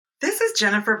is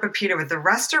Jennifer Pepito with the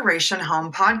Restoration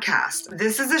Home Podcast.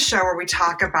 This is a show where we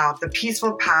talk about the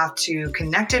peaceful path to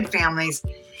connected families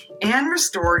and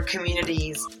restored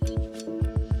communities.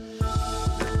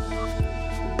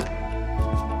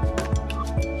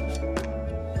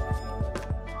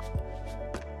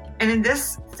 And in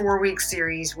this 4-week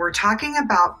series, we're talking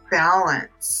about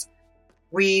balance.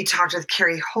 We talked with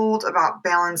Carrie Holt about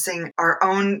balancing our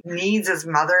own needs as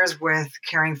mothers with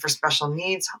caring for special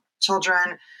needs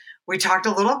children. We talked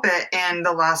a little bit in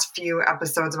the last few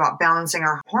episodes about balancing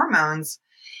our hormones.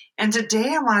 And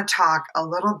today I want to talk a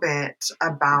little bit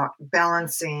about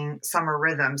balancing summer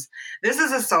rhythms. This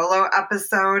is a solo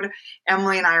episode.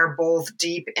 Emily and I are both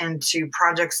deep into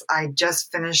projects. I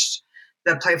just finished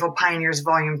the Playful Pioneers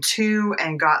Volume 2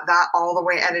 and got that all the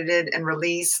way edited and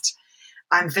released.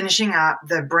 I'm finishing up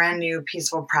the brand new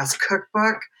Peaceful Press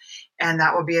cookbook, and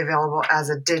that will be available as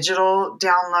a digital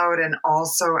download and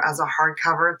also as a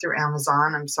hardcover through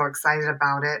Amazon. I'm so excited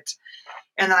about it.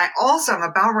 And then I also am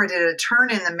about ready to turn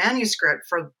in the manuscript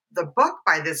for the book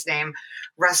by this name,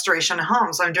 Restoration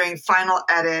Home. So I'm doing final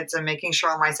edits and making sure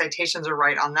all my citations are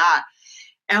right on that.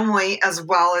 Emily, as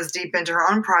well, is deep into her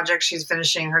own project. She's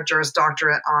finishing her Juris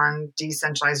Doctorate on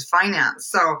decentralized finance.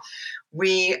 So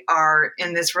we are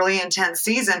in this really intense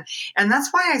season. And that's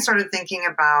why I started thinking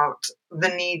about the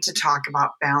need to talk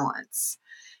about balance,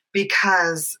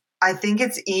 because I think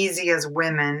it's easy as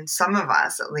women, some of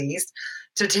us at least,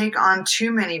 to take on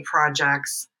too many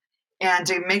projects and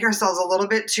to make ourselves a little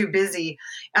bit too busy.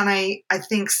 And I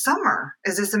think summer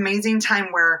is this amazing time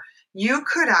where you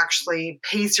could actually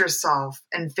pace yourself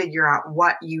and figure out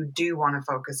what you do want to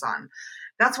focus on.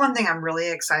 That's one thing I'm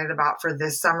really excited about for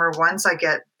this summer. Once I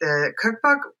get the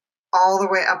cookbook all the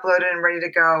way uploaded and ready to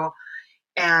go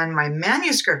and my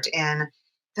manuscript in,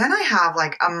 then I have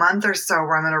like a month or so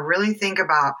where I'm going to really think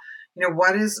about,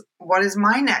 what is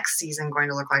my next season going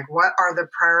to look like? What are the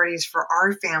priorities for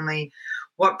our family?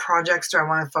 What projects do I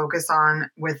want to focus on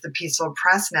with the Peaceful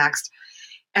Press next?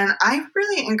 And I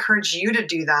really encourage you to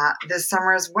do that this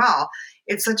summer as well.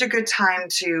 It's such a good time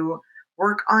to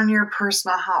work on your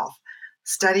personal health,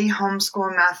 study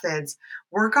homeschool methods,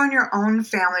 work on your own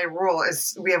family rule.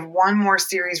 We have one more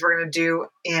series we're going to do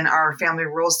in our family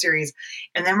rule series,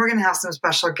 and then we're going to have some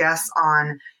special guests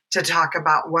on to talk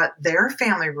about what their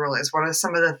family rule is. What are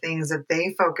some of the things that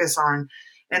they focus on?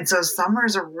 And so summer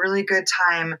is a really good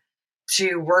time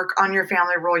to work on your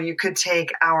family rule. You could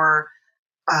take our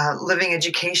living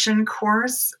education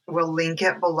course. We'll link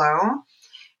it below.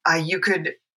 You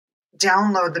could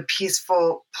download the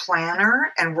Peaceful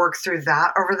Planner and work through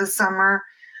that over the summer.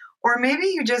 Or maybe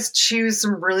you just choose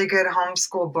some really good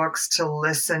homeschool books to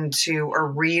listen to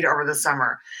or read over the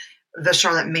summer. The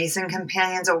Charlotte Mason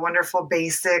Companion's a wonderful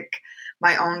basic.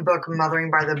 My own book,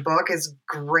 Mothering by the Book, is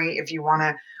great if you want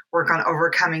to work on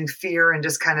overcoming fear and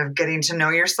just kind of getting to know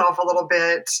yourself a little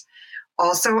bit.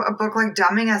 Also, a book like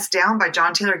Dumbing Us Down by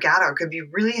John Taylor Gatto could be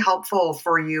really helpful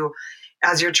for you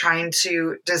as you're trying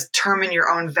to determine your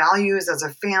own values as a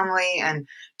family and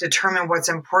determine what's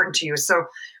important to you. So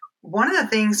one of the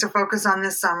things to focus on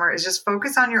this summer is just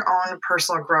focus on your own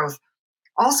personal growth.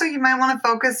 Also, you might want to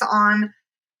focus on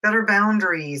better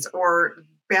boundaries or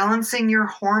balancing your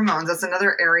hormones. That's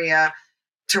another area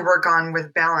to work on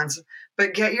with balance.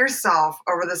 But get yourself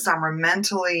over the summer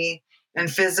mentally and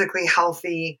physically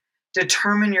healthy.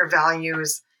 Determine your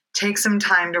values, take some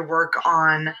time to work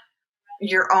on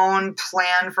your own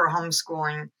plan for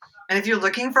homeschooling. And if you're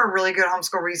looking for a really good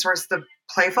homeschool resource, the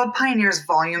Playful Pioneers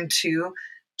Volume 2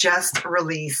 just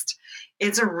released.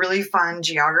 It's a really fun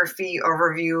geography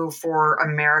overview for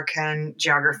American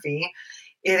geography.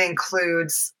 It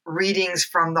includes readings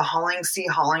from the Halling C.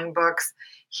 Halling books.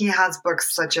 He has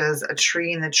books such as A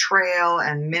Tree in the Trail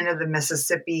and Men of the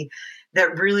Mississippi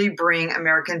that really bring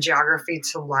American geography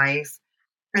to life.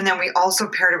 And then we also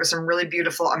paired it with some really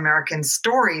beautiful American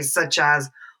stories, such as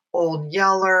Old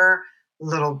Yeller,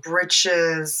 Little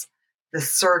Britches, The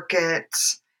Circuit,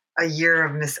 A Year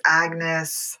of Miss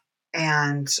Agnes,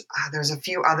 and there's a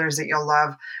few others that you'll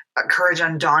love. Courage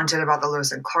Undaunted about the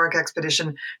Lewis and Clark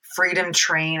expedition, Freedom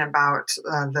Train about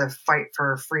the fight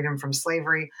for freedom from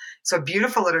slavery. So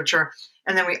beautiful literature.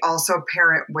 And then we also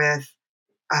pair it with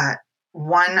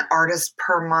one artist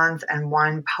per month and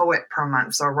one poet per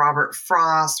month. So Robert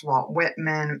Frost, Walt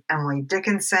Whitman, Emily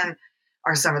Dickinson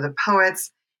are some of the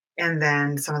poets. And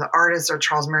then some of the artists are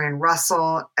Charles Marion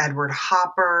Russell, Edward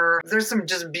Hopper. There's some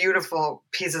just beautiful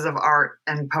pieces of art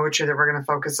and poetry that we're going to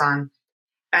focus on.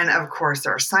 And of course,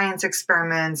 there are science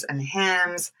experiments and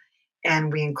hymns.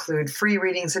 And we include free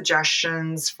reading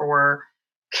suggestions for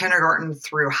kindergarten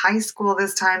through high school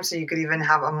this time. So you could even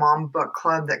have a mom book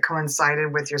club that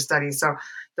coincided with your studies. So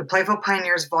the Playful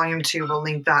Pioneers Volume 2, we'll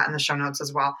link that in the show notes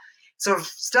as well. So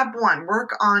step one,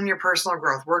 work on your personal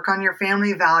growth, work on your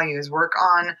family values, work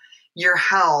on your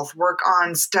health, work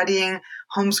on studying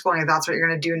homeschooling if that's what you're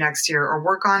going to do next year, or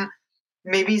work on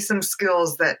maybe some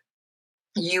skills that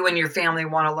you and your family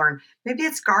want to learn. Maybe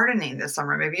it's gardening this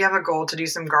summer. Maybe you have a goal to do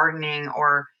some gardening,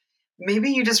 or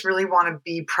maybe you just really want to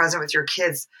be present with your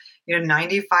kids.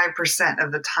 95%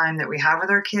 of the time that we have with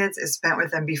our kids is spent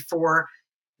with them before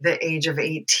the age of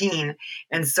 18.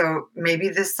 And so maybe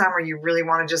this summer you really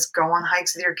want to just go on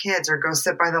hikes with your kids or go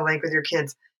sit by the lake with your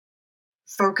kids.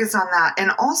 Focus on that.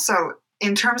 And also,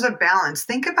 in terms of balance,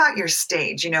 think about your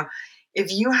stage.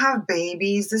 If you have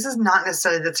babies, this is not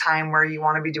necessarily the time where you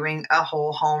want to be doing a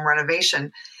whole home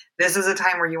renovation. This is a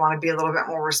time where you want to be a little bit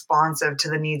more responsive to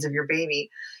the needs of your baby.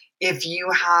 If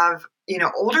you have,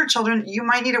 older children, you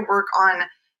might need to work on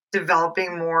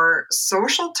developing more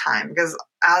social time, because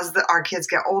as our kids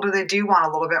get older, they do want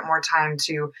a little bit more time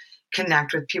to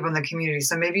connect with people in the community.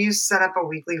 So maybe you set up a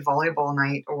weekly volleyball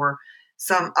night or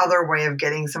some other way of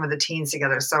getting some of the teens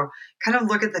together. So kind of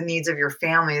look at the needs of your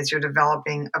family as you're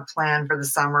developing a plan for the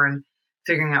summer and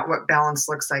figuring out what balance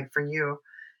looks like for you.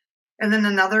 And then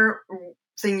another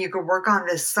thing you could work on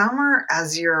this summer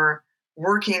as you're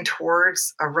working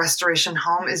towards a restoration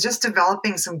home is just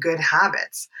developing some good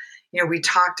habits. We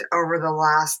talked over the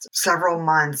last several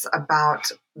months about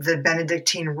the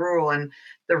Benedictine rule and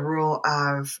the rule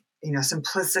of,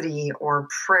 simplicity or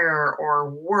prayer or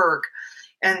work.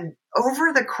 And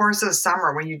over the course of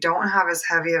summer, when you don't have as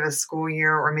heavy of a school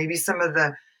year, or maybe some of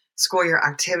the school year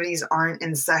activities aren't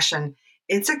in session,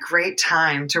 it's a great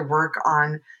time to work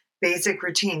on basic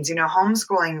routines.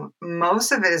 Homeschooling,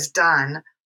 most of it is done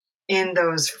in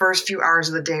those first few hours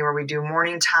of the day where we do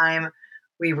morning time,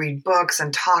 we read books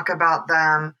and talk about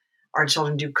them, our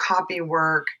children do copy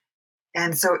work.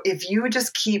 And so if you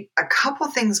just keep a couple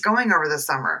things going over the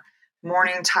summer,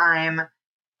 morning time,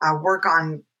 work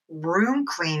on room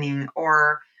cleaning,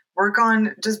 or work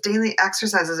on just daily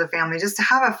exercise as a family, just to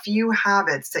have a few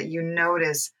habits that you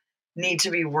notice need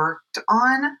to be worked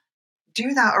on,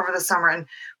 do that over the summer. And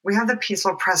we have the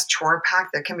Peaceful Press Chore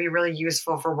Pack that can be really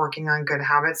useful for working on good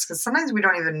habits, because sometimes we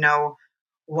don't even know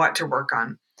what to work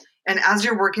on. And as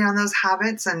you're working on those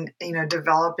habits and,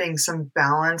 developing some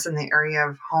balance in the area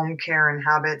of home care and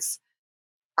habits,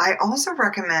 I also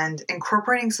recommend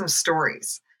incorporating some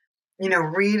stories.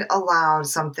 Read aloud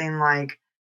something like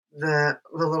the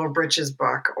Little Britches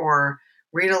book, or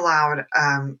read aloud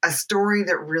a story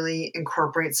that really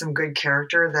incorporates some good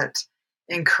character that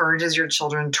encourages your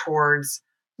children towards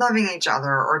loving each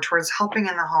other or towards helping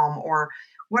in the home, or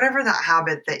whatever that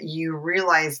habit that you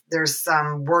realize there's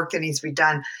some work that needs to be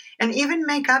done. And even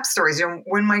make up stories.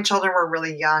 When my children were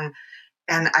really young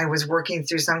and I was working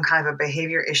through some kind of a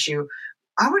behavior issue,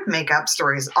 I would make up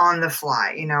stories on the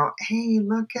fly. Hey,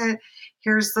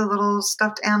 here's the little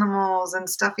stuffed animals, and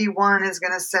Stuffy 1 is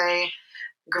going to say,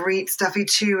 greet Stuffy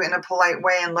 2 in a polite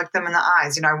way and look them in the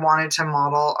eyes. I wanted to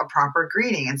model a proper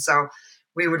greeting. And so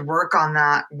we would work on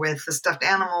that with the stuffed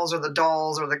animals or the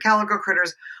dolls or the calico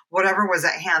critters, whatever was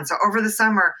at hand. So over the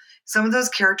summer, some of those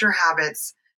character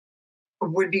habits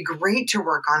would be great to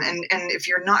work on. And if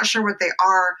you're not sure what they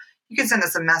are, you can send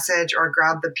us a message or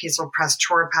grab the Peaceful Press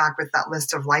Chore Pack with that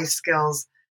list of life skills,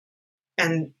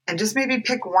 and just maybe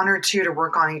pick one or two to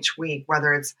work on each week,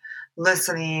 whether it's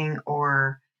listening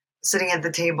or sitting at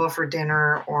the table for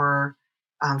dinner, or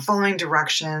following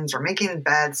directions or making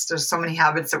beds. There's so many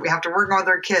habits that we have to work on with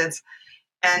our kids,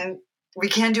 and we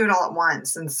can't do it all at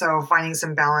once. And so finding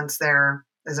some balance there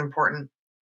is important.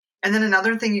 And then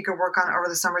another thing you could work on over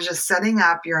the summer is just setting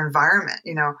up your environment.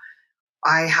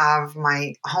 I have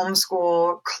my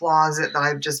homeschool closet that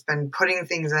I've just been putting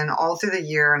things in all through the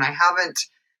year, and I haven't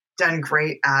done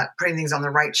great at putting things on the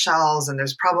right shelves, and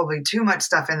there's probably too much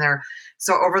stuff in there.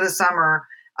 So over the summer,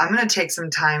 I'm going to take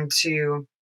some time to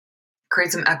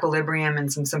create some equilibrium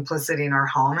and some simplicity in our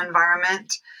home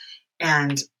environment.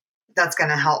 And that's going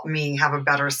to help me have a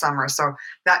better summer. So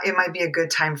that it might be a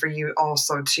good time for you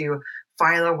also to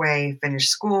file away, finish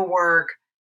schoolwork,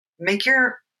 make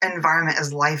your environment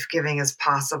as life-giving as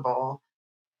possible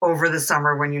over the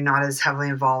summer when you're not as heavily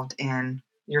involved in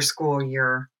your school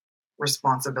year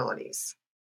responsibilities.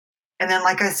 And then,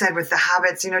 like I said, with the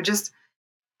habits, just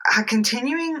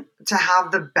continuing to have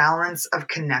the balance of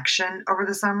connection over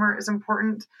the summer is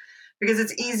important, because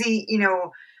it's easy,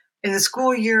 in the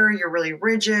school year, you're really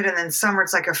rigid, and then summer,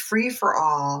 it's like a free for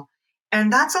all.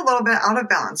 And that's a little bit out of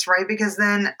balance, right? Because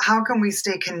then how can we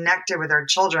stay connected with our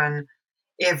children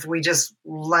if we just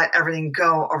let everything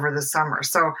go over the summer.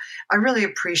 So I really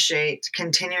appreciate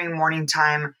continuing morning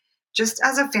time just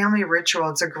as a family ritual.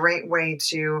 It's a great way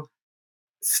to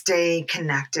stay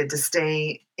connected, to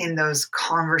stay in those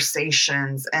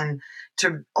conversations, and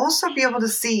to also be able to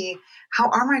see how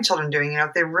are my children doing.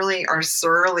 If they really are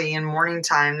surly in morning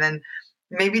time, then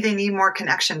maybe they need more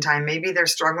connection time. Maybe they're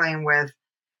struggling with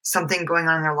something going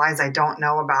on in their lives I don't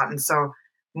know about. And so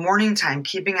morning time,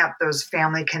 keeping up those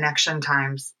family connection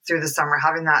times through the summer,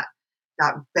 having that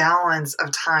balance of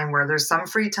time where there's some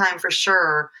free time for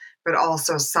sure, but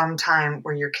also some time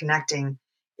where you're connecting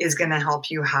is going to help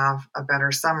you have a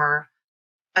better summer.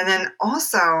 And then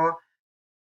also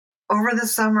over the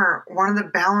summer, one of the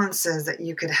balances that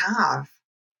you could have,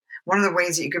 one of the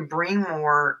ways that you could bring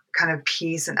more kind of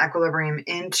peace and equilibrium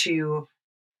into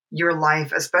your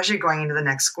life, especially going into the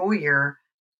next school year,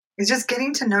 is just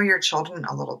getting to know your children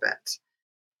a little bit.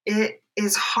 It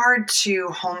is hard to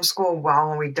homeschool well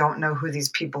when we don't know who these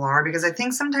people are, because I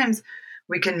think sometimes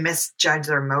we can misjudge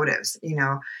their motives.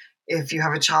 If you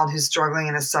have a child who's struggling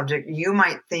in a subject, you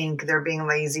might think they're being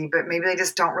lazy, but maybe they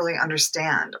just don't really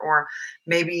understand. Or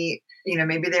maybe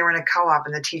they were in a co-op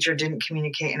and the teacher didn't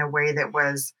communicate in a way that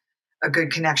was a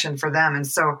good connection for them. And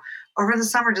so over the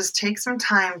summer, just take some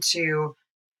time to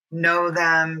know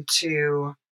them,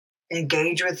 to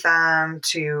engage with them,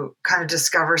 to kind of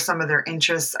discover some of their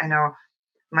interests. I know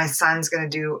my son's going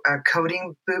to do a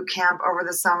coding boot camp over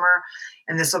the summer,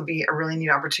 and this will be a really neat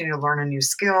opportunity to learn a new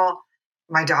skill.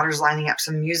 My daughter's lining up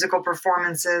some musical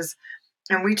performances,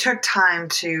 and we took time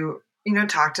to,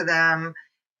 talk to them,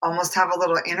 almost have a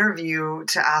little interview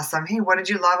to ask them, hey, what did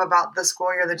you love about the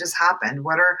school year that just happened?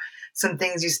 What are some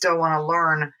things you still want to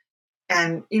learn?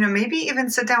 And, maybe even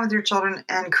sit down with your children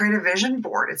and create a vision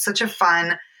board. It's such a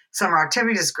fun summer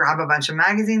activity. Just grab a bunch of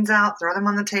magazines out, throw them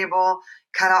on the table,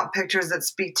 cut out pictures that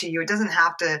speak to you. It doesn't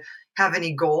have to have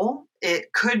any goal.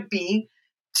 It could be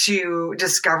to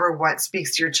discover what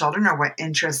speaks to your children or what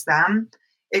interests them.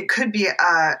 It could be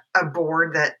a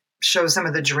board that shows some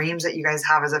of the dreams that you guys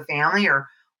have as a family, or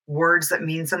words that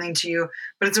mean something to you.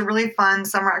 But it's a really fun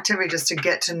summer activity just to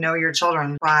get to know your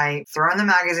children by throwing the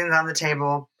magazines on the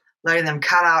table, letting them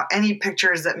cut out any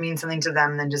pictures that mean something to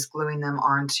them, and then just gluing them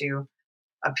onto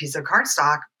a piece of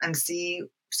cardstock and see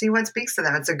what speaks to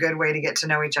them. It's a good way to get to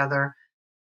know each other.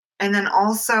 And then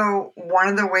also, one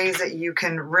of the ways that you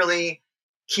can really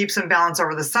keep some balance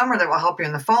over the summer that will help you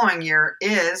in the following year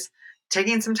is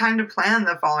taking some time to plan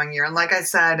the following year. And like I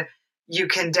said, you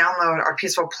can download our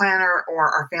Peaceful Planner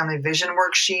or our Family Vision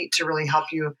Worksheet to really help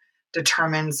you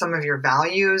determine some of your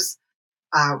values.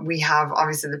 We have,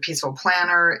 obviously, the Peaceful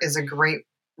Planner is a great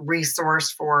resource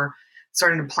for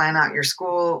starting to plan out your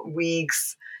school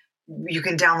weeks. You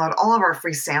can download all of our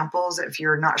free samples if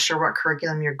you're not sure what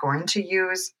curriculum you're going to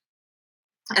use.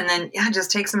 And then,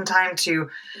 just take some time to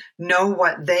know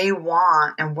what they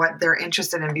want and what they're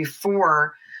interested in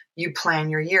before you plan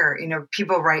your year.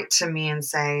 People write to me and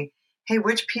say, hey,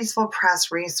 which Peaceful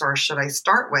Press resource should I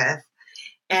start with?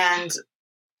 And,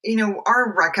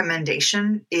 our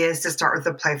recommendation is to start with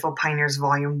the Playful Pioneers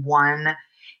Volume 1.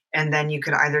 And then you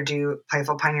could either do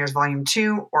Playful Pioneers Volume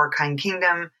 2 or Kind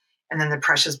Kingdom, and then the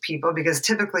Precious People, because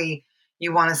typically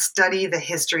you want to study the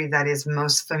history that is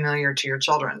most familiar to your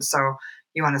children. So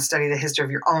you want to study the history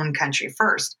of your own country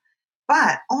first,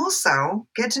 but also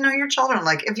get to know your children.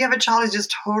 Like if you have a child who's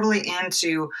just totally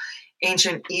into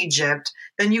ancient Egypt,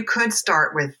 then you could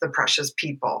start with the Precious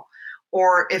People.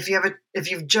 Or if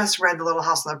you've just read the Little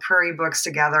House on the Prairie books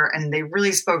together and they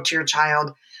really spoke to your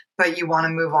child, but you want to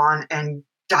move on and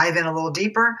dive in a little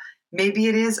deeper, maybe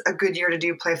it is a good year to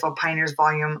do Playful Pioneers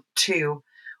Volume 2.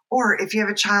 Or if you have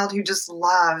a child who just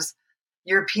loves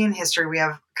European history, we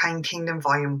have Kind Kingdom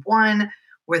Volume 1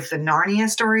 with the Narnia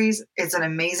stories. It's an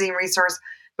amazing resource.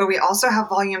 But we also have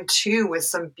Volume 2 with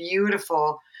some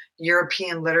beautiful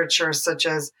European literature, such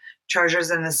as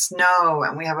Treasures in the Snow.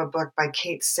 And we have a book by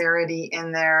Kate Sarity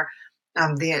in there.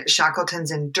 The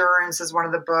Shackleton's Endurance is one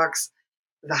of the books.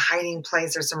 The Hiding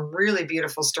Place. There's some really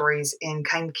beautiful stories in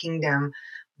Kind Kingdom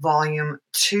Volume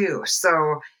 2.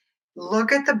 So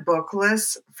look at the book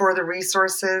list for the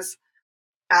resources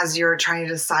as you're trying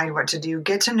to decide what to do.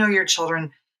 Get to know your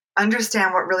children.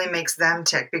 Understand what really makes them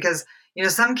tick, because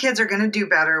some kids are going to do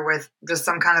better with just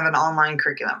some kind of an online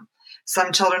curriculum.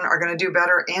 Some children are going to do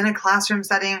better in a classroom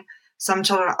setting. Some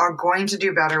children are going to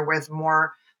do better with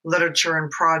more literature and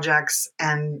projects,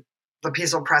 and the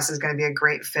Peaceful Press is going to be a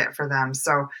great fit for them.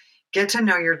 So get to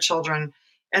know your children.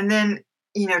 And then,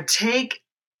 take,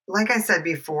 like I said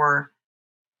before,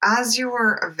 as you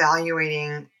are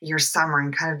evaluating your summer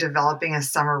and kind of developing a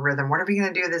summer rhythm, what are we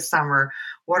going to do this summer?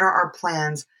 What are our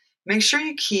plans? make sure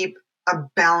you keep a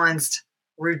balanced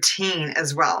routine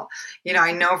as well.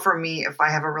 I know for me, if I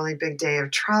have a really big day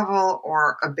of travel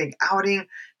or a big outing,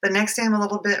 the next day I'm a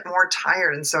little bit more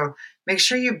tired. And so make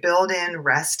sure you build in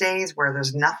rest days where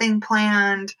there's nothing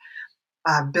planned.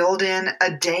 Build in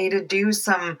a day to do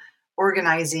some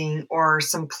organizing or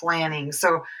some planning.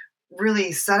 So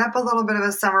really set up a little bit of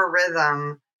a summer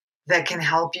rhythm that can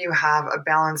help you have a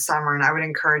balanced summer. And I would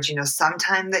encourage,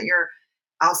 sometime that you're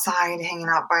outside hanging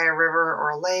out by a river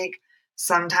or a lake,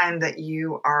 sometime that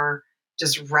you are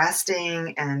just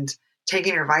resting and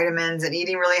taking your vitamins and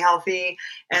eating really healthy,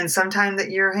 and sometime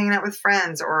that you're hanging out with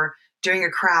friends or doing a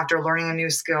craft or learning a new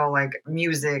skill like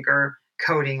music or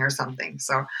coding or something.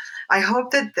 So I hope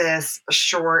that this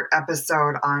short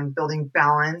episode on building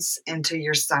balance into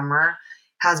your summer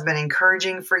has been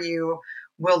encouraging for you.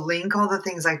 We'll link all the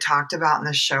things I talked about in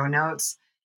the show notes.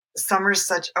 Summer's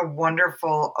such a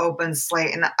wonderful open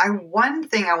slate. And one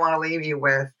thing I want to leave you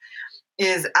with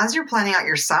is, as you're planning out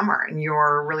your summer and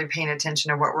you're really paying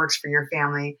attention to what works for your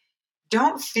family,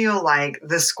 don't feel like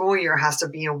the school year has to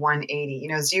be a 180.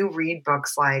 As you read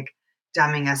books like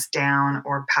Dumbing Us Down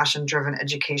or Passion Driven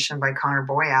Education by Connor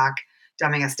Boyack,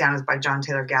 Dumbing Us Down is by John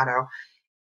Taylor Gatto,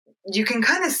 you can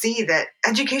kind of see that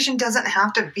education doesn't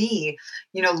have to be,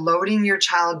 loading your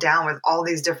child down with all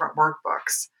these different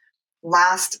workbooks.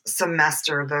 Last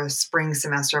semester, the spring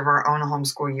semester of our own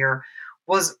homeschool year,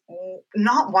 was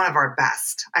not one of our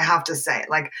best, I have to say.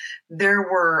 Like there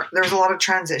was a lot of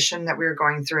transition that we were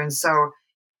going through. And so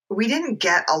we didn't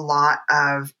get a lot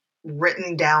of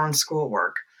written down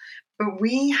schoolwork, but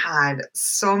we had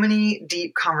so many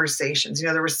deep conversations.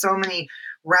 There were so many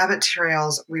rabbit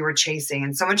trails we were chasing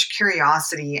and so much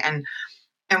curiosity. And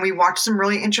we watched some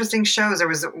really interesting shows.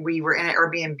 We were in an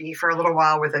Airbnb for a little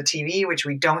while with a TV, which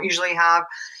we don't usually have.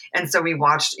 And so we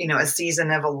watched, a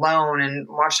season of Alone and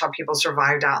watched how people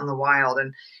survived out in the wild,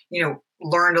 and,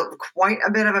 learned quite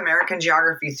a bit of American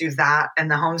geography through that and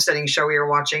the homesteading show we were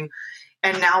watching.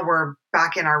 And now we're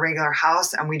back in our regular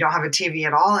house and we don't have a TV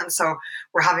at all. And so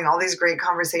we're having all these great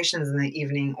conversations in the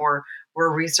evening, or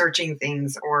we're researching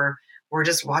things, or we're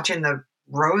just watching the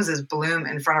roses bloom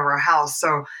in front of our house.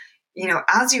 So,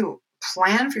 as you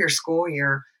plan for your school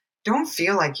year, don't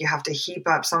feel like you have to heap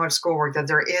up so much schoolwork that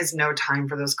there is no time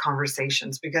for those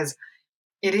conversations, because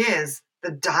it is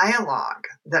the dialogue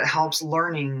that helps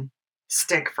learning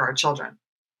stick for our children.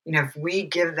 If we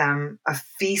give them a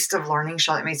feast of learning,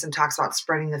 Charlotte Mason talks about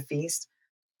spreading the feast.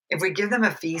 If we give them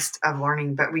a feast of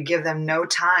learning, but we give them no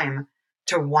time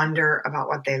to wonder about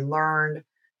what they learned,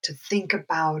 to think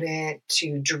about it,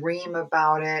 to dream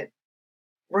about it,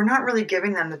 we're not really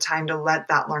giving them the time to let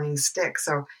that learning stick.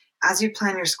 So as you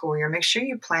plan your school year, make sure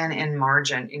you plan in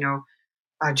margin.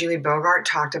 Julie Bogart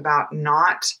talked about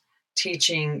not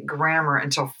teaching grammar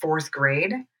until 4th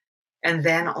grade, and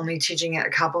then only teaching it a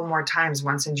couple more times,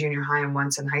 once in junior high and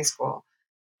once in high school.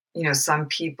 Some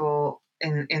people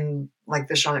in like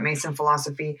the Charlotte Mason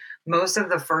philosophy, most of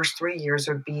the first 3 years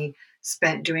would be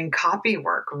spent doing copy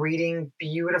work, reading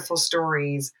beautiful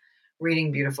stories,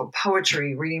 reading beautiful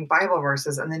poetry, reading Bible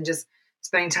verses, and then just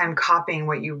spending time copying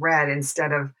what you read,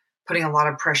 instead of putting a lot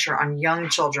of pressure on young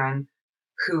children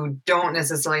who don't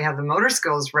necessarily have the motor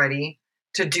skills ready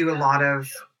to do a lot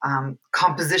of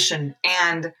composition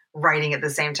and writing at the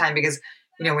same time. Because,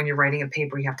 when you're writing a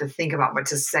paper, you have to think about what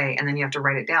to say and then you have to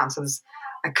write it down. So there's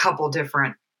a couple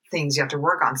different things you have to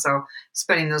work on. So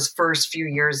spending those first few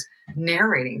years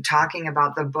narrating, talking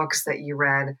about the books that you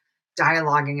read,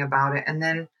 dialoguing about it, and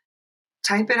then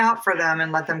type it out for them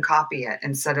and let them copy it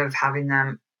instead of having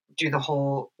them do the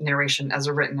whole narration as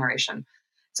a written narration.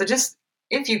 So just,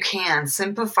 if you can,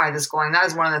 simplify the schooling. That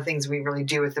is one of the things we really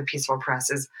do with the Peaceful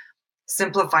Press, is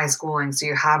simplify schooling so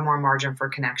you have more margin for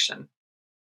connection.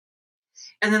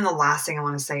 And then the last thing I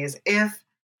want to say is, if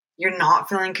you're not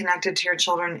feeling connected to your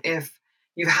children, if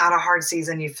you've had a hard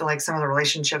season, you feel like some of the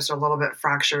relationships are a little bit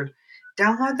fractured,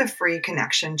 download the free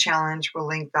Connection Challenge. We'll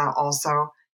link that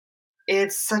also.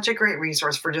 It's such a great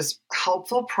resource for just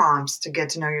helpful prompts to get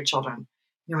to know your children.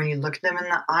 When you look them in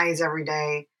the eyes every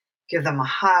day, give them a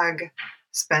hug,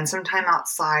 spend some time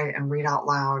outside and read out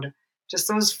loud. Just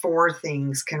those 4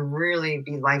 things can really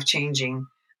be life-changing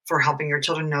for helping your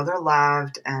children know they're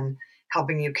loved and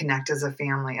helping you connect as a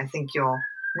family. I think you'll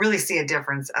really see a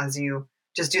difference as you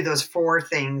just do those 4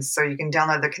 things. So you can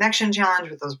download the Connection Challenge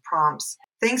with those prompts.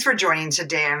 Thanks for joining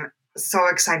today. I'm so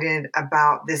excited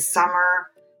about this summer.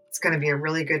 It's going to be a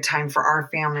really good time for our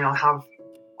family. I'll have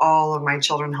all of my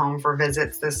children home for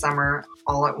visits this summer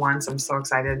all at once. I'm so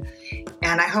excited.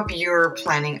 And I hope you're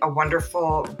planning a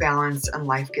wonderful, balanced, and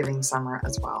life-giving summer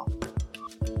as well.